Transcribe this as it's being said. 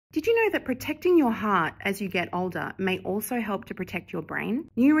Did you know that protecting your heart as you get older may also help to protect your brain?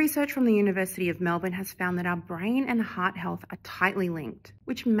 New research from the University of Melbourne has found that our brain and heart health are tightly linked,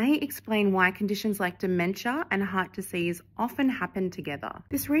 which may explain why conditions like dementia and heart disease often happen together.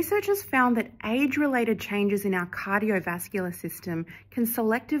 This research has found that age-related changes in our cardiovascular system can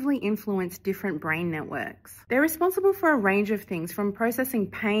selectively influence different brain networks. They're responsible for a range of things, from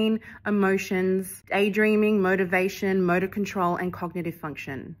processing pain, emotions, daydreaming, motivation, motor control, and cognitive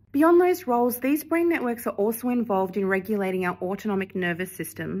function. Beyond those roles, these brain networks are also involved in regulating our autonomic nervous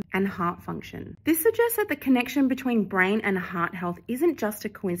system and heart function. This suggests that the connection between brain and heart health isn't just a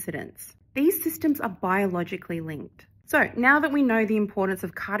coincidence. These systems are biologically linked. So now that we know the importance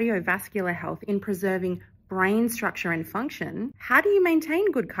of cardiovascular health in preserving brain structure and function, how do you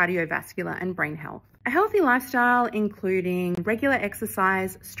maintain good cardiovascular and brain health? A healthy lifestyle, including regular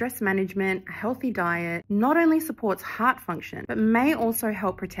exercise, stress management, a healthy diet, not only supports heart function, but may also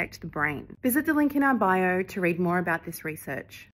help protect the brain. Visit the link in our bio to read more about this research.